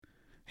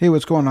Hey,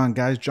 what's going on,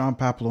 guys? John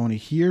Papaloni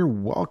here.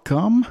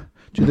 Welcome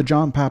to the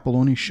John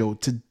Papaloni Show.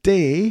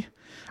 Today,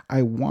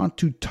 I want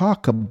to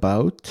talk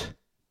about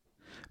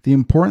the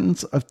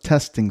importance of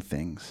testing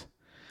things.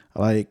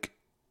 Basically,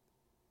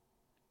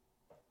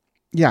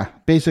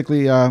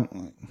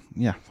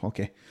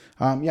 okay.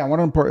 I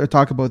want to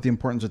talk about the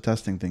importance of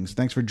testing things.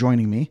 Thanks for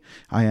joining me.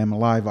 I am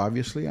live,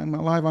 obviously. I'm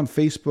live on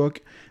Facebook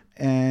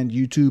and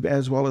YouTube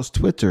as well as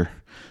Twitter.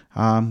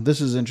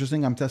 This is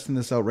interesting. I'm testing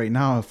this out right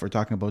now if we're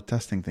talking about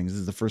testing things. This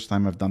is the first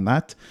time I've done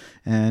that.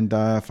 And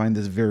I find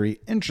this very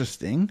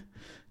interesting,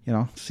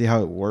 see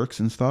how it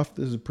works and stuff.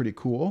 This is pretty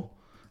cool.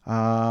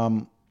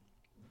 I'm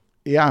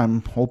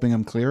hoping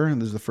I'm clear.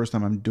 And this is the first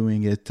time I'm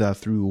doing it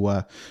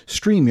through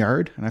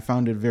StreamYard. And I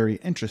found it very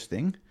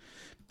interesting.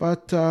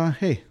 But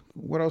hey,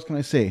 what else can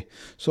I say?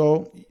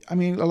 So, a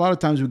lot of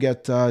times we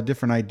get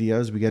different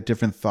ideas. We get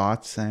different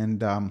thoughts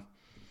and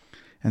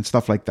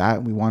stuff like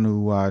that. We want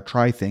to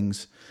try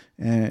things.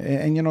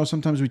 And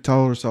sometimes we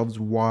tell ourselves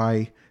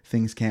why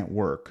things can't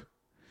work.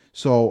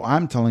 So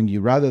I'm telling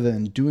you, rather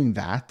than doing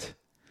that,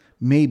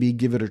 maybe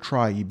give it a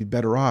try. You'd be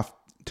better off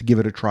to give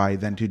it a try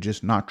than to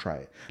just not try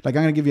it. Like,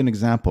 I'm going to give you an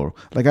example.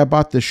 Like, I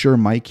bought this Shure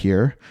mic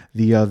here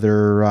the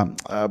other,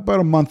 about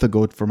a month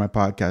ago for my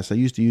podcast. I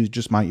used to use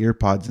just my ear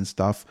pods and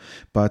stuff,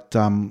 but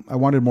I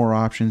wanted more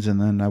options,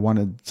 and then I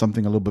wanted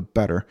something a little bit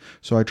better.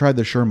 So I tried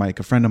the Shure mic.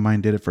 A friend of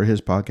mine did it for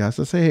his podcast.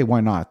 I say, hey, why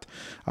not?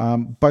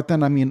 But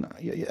then,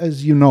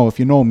 as you know, if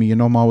you know me,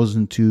 I'm always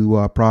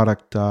into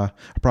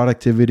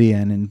productivity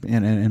and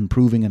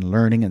improving and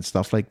learning and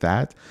stuff like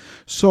that.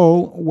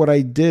 So what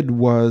I did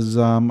was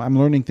I'm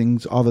learning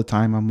things all the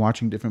time. I'm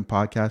watching different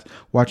podcasts,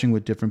 watching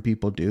what different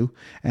people do.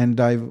 And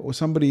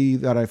somebody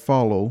that I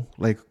follow,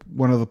 like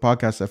one of the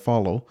podcasts I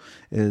follow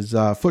is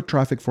Foot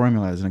Traffic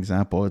Formula as an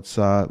example. It's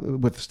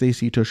with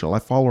Stacy Tuschel. I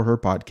follow her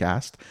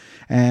podcast.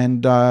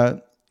 And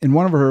in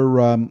one of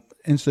her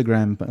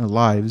Instagram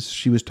lives,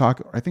 she was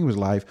talking, I think it was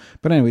live,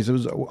 but anyways, it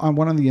was on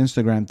one of the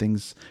Instagram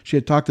things. She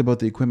had talked about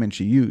the equipment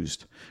she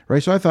used,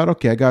 right? So I thought,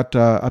 okay, I got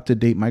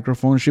up-to-date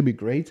microphone. It should be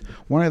great.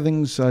 One of the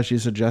things she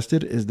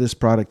suggested is this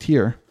product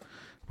here,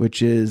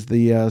 which is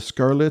the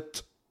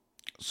Scarlett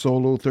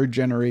Solo 3rd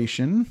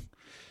generation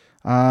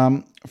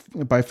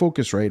by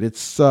Focusrite.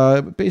 It's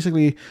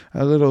basically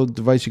a little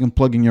device you can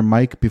plug in your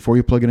mic before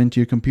you plug it into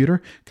your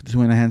computer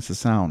to enhance the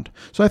sound.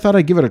 So I thought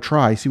I'd give it a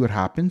try, see what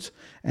happens.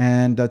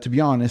 And to be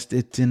honest,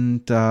 it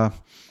didn't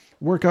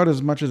work out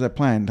as much as I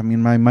planned.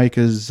 My mic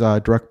is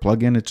direct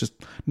plug-in. It's just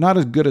not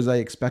as good as I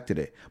expected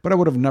it. But I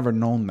would have never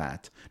known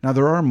that. Now,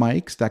 there are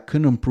mics that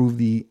could improve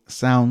the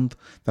sound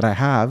that I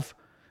have,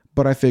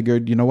 but I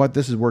figured, you know what,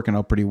 this is working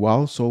out pretty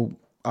well. So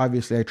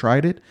obviously I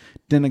tried it,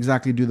 didn't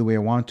exactly do the way I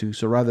want to.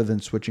 So rather than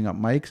switching up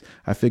mics,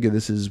 I figured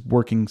this is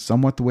working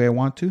somewhat the way I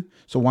want to.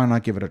 So why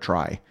not give it a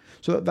try?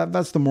 So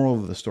that's the moral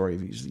of the story.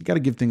 You got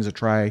to give things a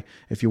try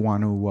if you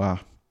want to,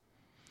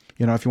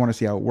 if you want to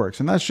see how it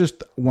works. And that's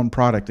just one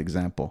product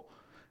example.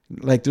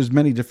 Like, there's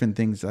many different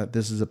things that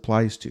this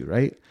applies to,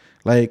 right?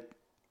 Like,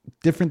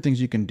 different things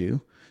you can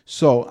do.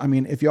 So,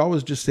 if you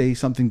always just say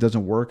something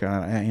doesn't work and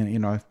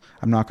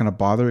I'm not going to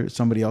bother,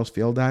 somebody else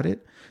failed at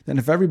it, then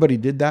if everybody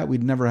did that,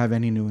 we'd never have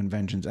any new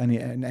inventions,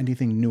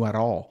 anything new at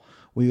all.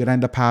 We would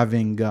end up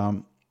having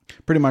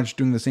pretty much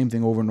doing the same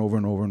thing over and over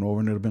and over and over,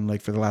 and it would have been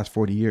like for the last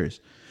 40 years.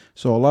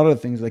 So a lot of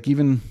the things, like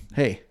even,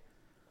 hey,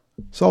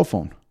 cell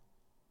phone.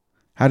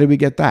 How did we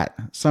get that?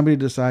 Somebody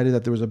decided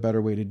that there was a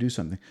better way to do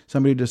something.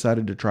 Somebody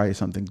decided to try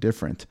something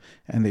different,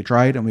 and they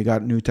tried, and we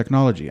got new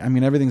technology.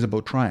 Everything's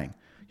about trying.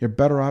 You're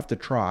better off to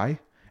try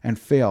and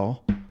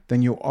fail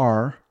than you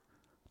are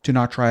to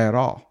not try at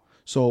all.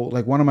 So,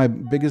 like, one of my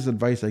biggest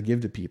advice I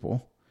give to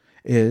people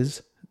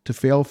is to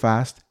fail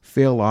fast,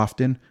 fail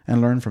often,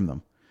 and learn from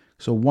them.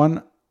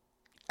 So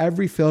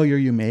every failure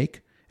you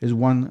make is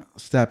one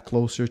step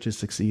closer to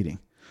succeeding.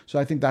 So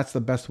I think that's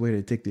the best way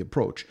to take the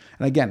approach.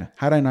 And again,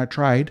 had I not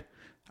tried,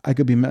 I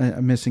could be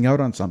missing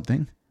out on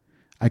something.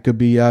 I could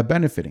be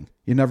benefiting.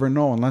 You never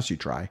know unless you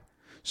try.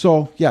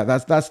 So yeah,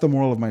 that's the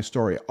moral of my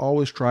story.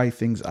 Always try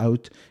things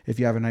out if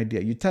you have an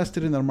idea. You test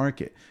it in the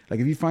market. Like,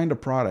 if you find a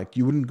product,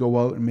 you wouldn't go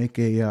out and make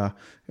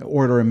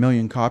order 1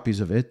 million copies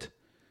of it,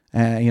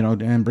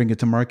 and bring it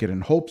to market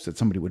in hopes that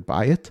somebody would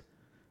buy it.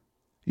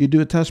 You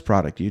do a test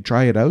product. You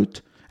try it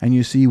out, and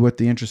you see what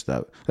the interest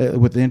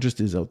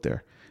is out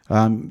there.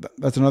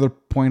 That's another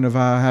point of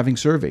having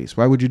surveys.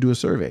 Why would you do a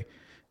survey?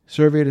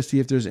 Survey to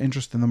see if there's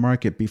interest in the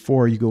market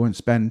before you go and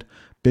spend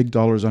big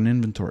dollars on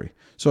inventory.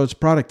 So it's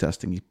product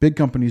testing. Big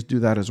companies do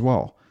that as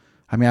well.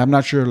 I'm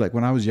not sure, like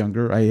when I was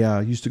younger,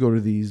 I used to go to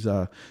these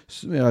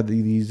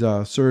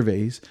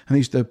surveys, and they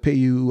used to pay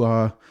you,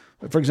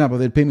 for example,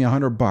 they'd pay me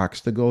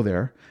 $100 to go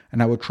there,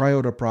 and I would try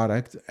out a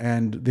product,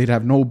 and they'd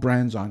have no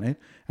brands on it,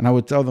 and I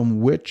would tell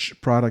them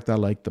which product I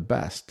liked the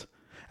best.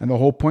 And the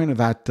whole point of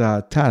that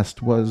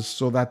test was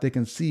so that they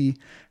can see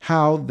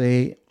how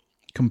they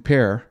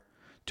compare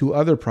to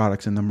other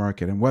products in the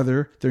market and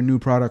whether their new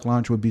product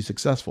launch would be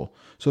successful.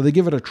 So they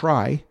give it a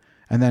try,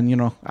 and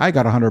then, I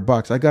got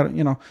 $100. I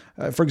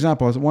got, for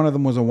example, one of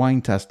them was a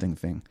wine testing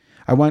thing.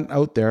 I went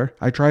out there,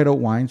 I tried out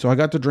wine, so I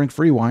got to drink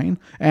free wine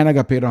and I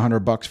got paid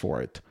 $100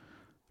 for it,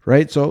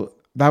 right? So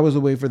that was a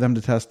way for them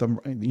to test them,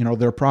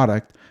 their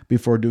product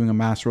before doing a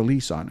mass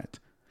release on it.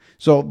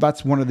 So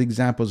that's one of the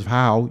examples of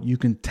how you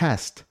can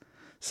test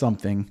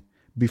something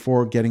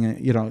before getting it.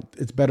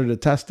 It's better to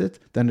test it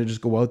than to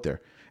just go out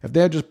there. If they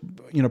had just,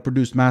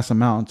 produced mass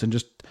amounts and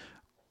just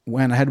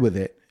went ahead with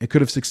it, it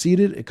could have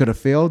succeeded, it could have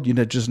failed,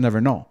 you'd just never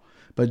know.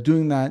 But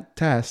doing that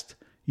test,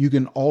 you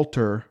can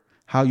alter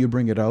how you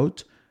bring it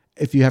out.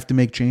 If you have to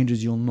make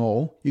changes, you'll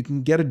know. You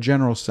can get a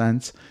general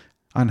sense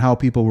on how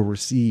people will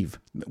receive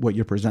what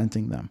you're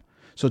presenting them.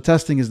 So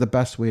testing is the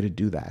best way to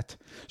do that.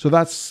 So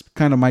that's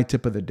kind of my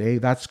tip of the day.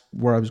 That's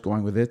where I was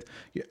going with it.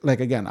 Like,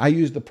 again, I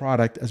use the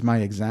product as my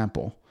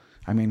example.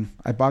 I mean,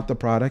 I bought the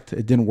product.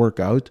 It didn't work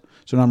out.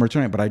 So now I'm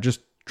returning it, but I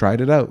just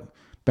tried it out.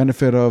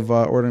 Benefit of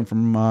ordering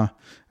from a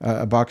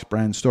box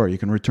brand store. You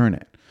can return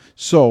it.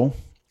 So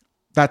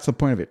that's the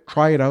point of it.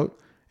 Try it out.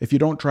 If you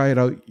don't try it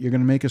out, you're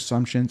going to make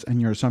assumptions, and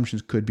your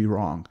assumptions could be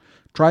wrong.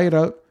 Try it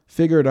out.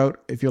 Figure it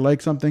out. If you like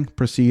something,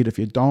 proceed. If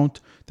you don't,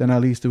 then at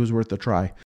least it was worth a try.